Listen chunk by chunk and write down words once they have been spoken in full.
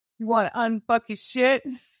You want to unfuck your shit?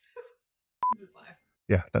 This is live.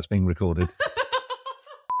 Yeah, that's being recorded.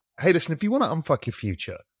 Hey, listen, if you want to unfuck your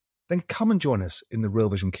future, then come and join us in the Real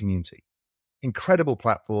Vision community. Incredible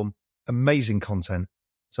platform, amazing content,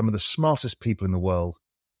 some of the smartest people in the world,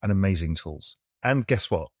 and amazing tools. And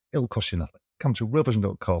guess what? It'll cost you nothing. Come to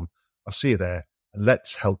realvision.com. I'll see you there, and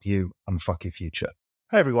let's help you unfuck your future.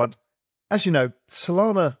 Hey, everyone. As you know,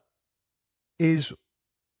 Solana is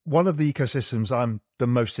one of the ecosystems I'm the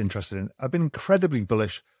most interested in. I've been incredibly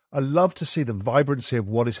bullish. I love to see the vibrancy of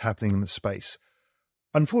what is happening in the space.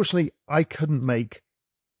 Unfortunately, I couldn't make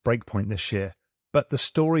Breakpoint this year, but the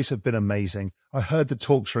stories have been amazing. I heard the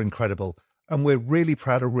talks are incredible, and we're really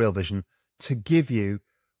proud of Real Vision to give you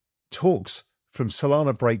talks from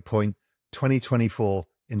Solana Breakpoint 2024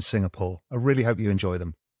 in Singapore. I really hope you enjoy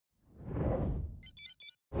them.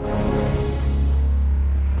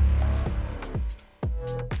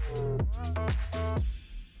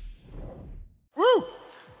 Woo!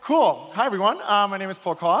 Cool. Hi, everyone. My name is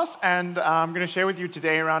Kohlhaas, and I'm going to share with you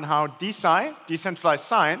today around how DeSci, Decentralized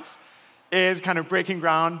Science, is kind of breaking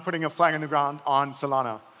ground, putting a flag in the ground on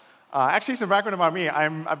Solana. Actually, some background about me.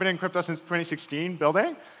 I've been in crypto since 2016,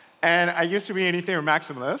 building, and I used to be an Ethereum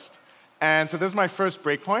maximalist. And so this is my first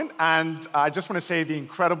Breakpoint, and I just want to say the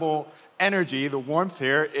incredible energy, the warmth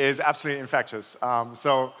here is absolutely infectious.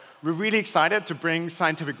 So we're really excited to bring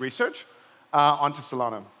scientific research onto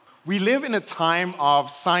Solana. We live in a time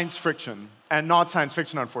of science friction, and not science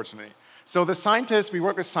fiction, unfortunately. So we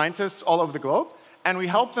work with scientists all over the globe, and we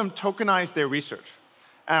help them tokenize their research.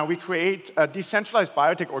 We create decentralized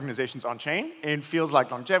biotech organizations on-chain in fields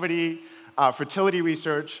like longevity, fertility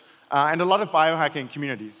research, and a lot of biohacking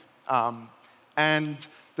communities. And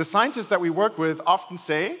the scientists that we work with often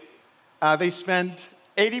say they spend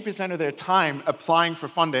 80% of their time applying for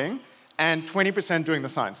funding and 20% doing the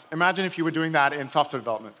science. Imagine if you were doing that in software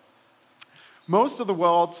development. Most of the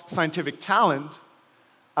world's scientific talent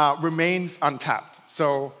remains untapped.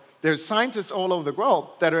 So there's scientists all over the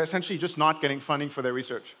world that are essentially just not getting funding for their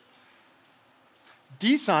research.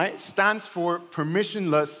 DeSci stands for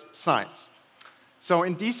Permissionless Science. So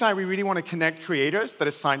in DeSci, we really want to connect creators, that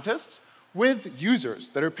is scientists, with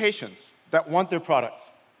users, that are patients, that want their products.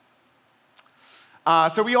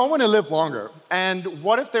 So we all want to live longer. And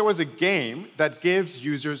what if there was a game that gives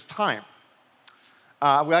users time?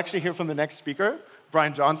 We'll actually hear from the next speaker,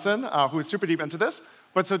 Brian Johnson, who is super deep into this.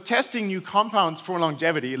 But so testing new compounds for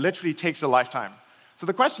longevity literally takes a lifetime. So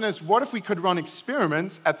the question is, what if we could run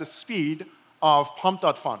experiments at the speed of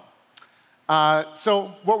Pump.Fund?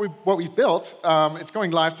 So what we've built, it's going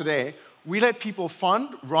live today, we let people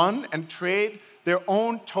fund, run, and trade their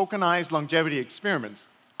own tokenized longevity experiments,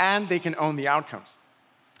 and they can own the outcomes.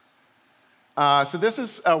 So this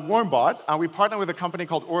is a worm bot. We partner with a company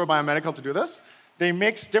called Biomedical to do this. They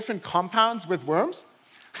mix different compounds with worms.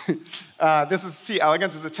 This is C.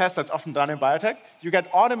 elegans is a test that's often done in biotech. You get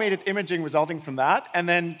automated imaging resulting from that, and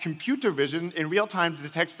then computer vision in real time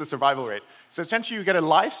detects the survival rate. So essentially, you get a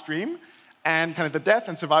live stream and kind of the death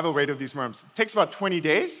and survival rate of these worms. It takes about 20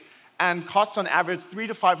 days and costs on average $300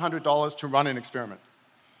 to $500 to run an experiment.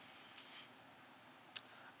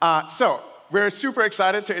 So we're super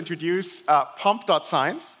excited to introduce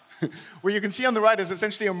Pump.Science. What you can see on the right is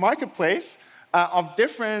essentially a marketplace of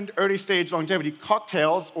different early-stage longevity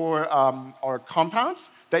cocktails or compounds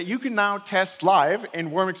that you can now test live in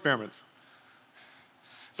worm experiments.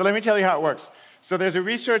 So let me tell you how it works. So there's a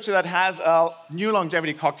researcher that has a new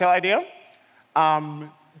longevity cocktail idea.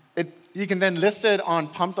 He can then list it on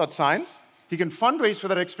Pump.Science. He can fundraise for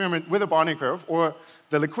that experiment with a bonding curve, or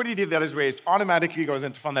the liquidity that is raised automatically goes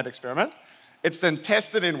in to fund that experiment. It's then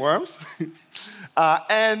tested in worms.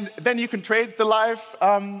 And then you can trade the live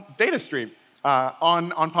data stream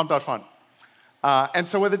on Pump.Fund. And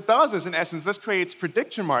so what it does is, in essence, this creates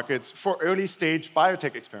prediction markets for early-stage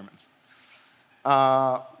biotech experiments.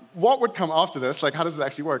 What would come after this? Like, how does this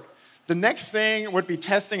actually work? The next thing would be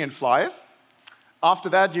testing in flies. After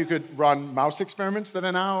that, you could run mouse experiments that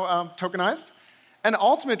are now tokenized. And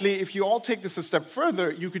ultimately, if you all take this a step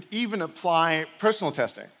further, you could even apply personal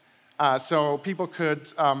testing. So people could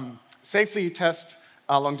safely test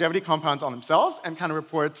longevity compounds on themselves and kind of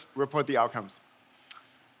report the outcomes.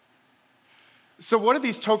 So what do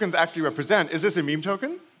these tokens actually represent? Is this a meme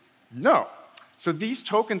token? No. So these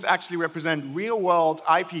tokens actually represent real-world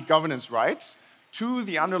IP governance rights to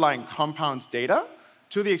the underlying compound's data,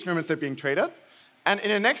 to the experiments that are being traded. And in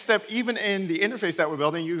the next step, even in the interface that we're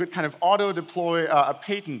building, you could kind of auto-deploy a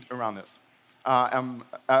patent around this,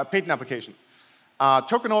 a patent application.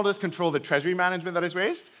 Token holders control the treasury management that is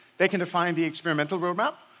raised. They can define the experimental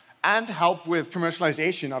roadmap. and help with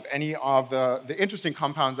commercialization of any of the interesting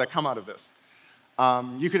compounds that come out of this.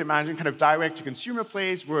 You could imagine kind of direct-to-consumer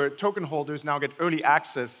plays where token holders now get early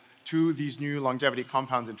access to these new longevity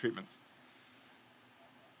compounds and treatments.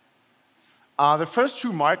 The first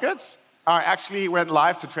two markets actually went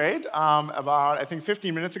live to trade about, I think,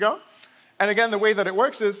 15 minutes ago. And again, the way that it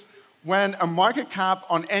works is when a market cap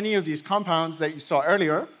on any of these compounds that you saw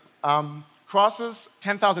earlier crosses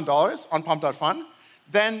 $10,000 on Pump.Fund,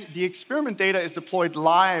 then the experiment data is deployed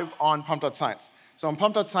live on Pump.Science. So on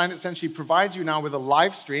Pump.Science essentially provides you now with a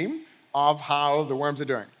live stream of how the worms are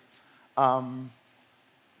doing.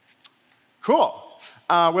 Cool.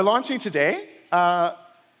 We're launching today.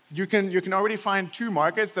 You can already find 2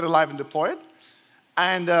 markets that are live and deployed.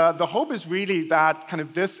 And the hope is really that kind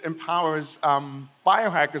of this empowers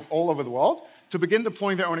biohackers all over the world to begin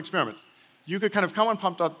deploying their own experiments. You could kind of come on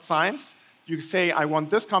Pump.Science, you could say, I want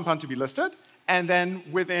this compound to be listed, and then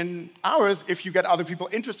within hours, if you get other people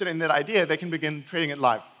interested in that idea, they can begin trading it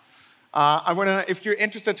live. If you're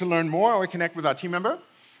interested to learn more or connect with our team member,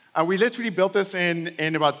 we literally built this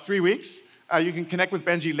in about 3 weeks. You can connect with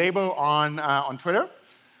Benji Labo on Twitter.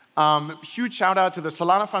 Huge shout out to the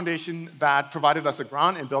Solana Foundation that provided us a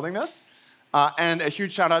grant in building this. And a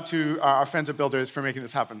huge shout out to our friends at Builders for making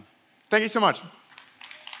this happen. Thank you so much.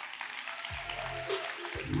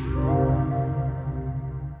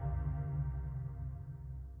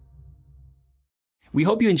 We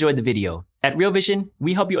hope you enjoyed the video. At Real Vision,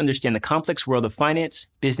 we help you understand the complex world of finance,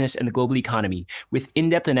 business, and the global economy with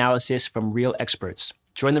in-depth analysis from real experts.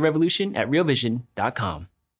 Join the revolution at realvision.com.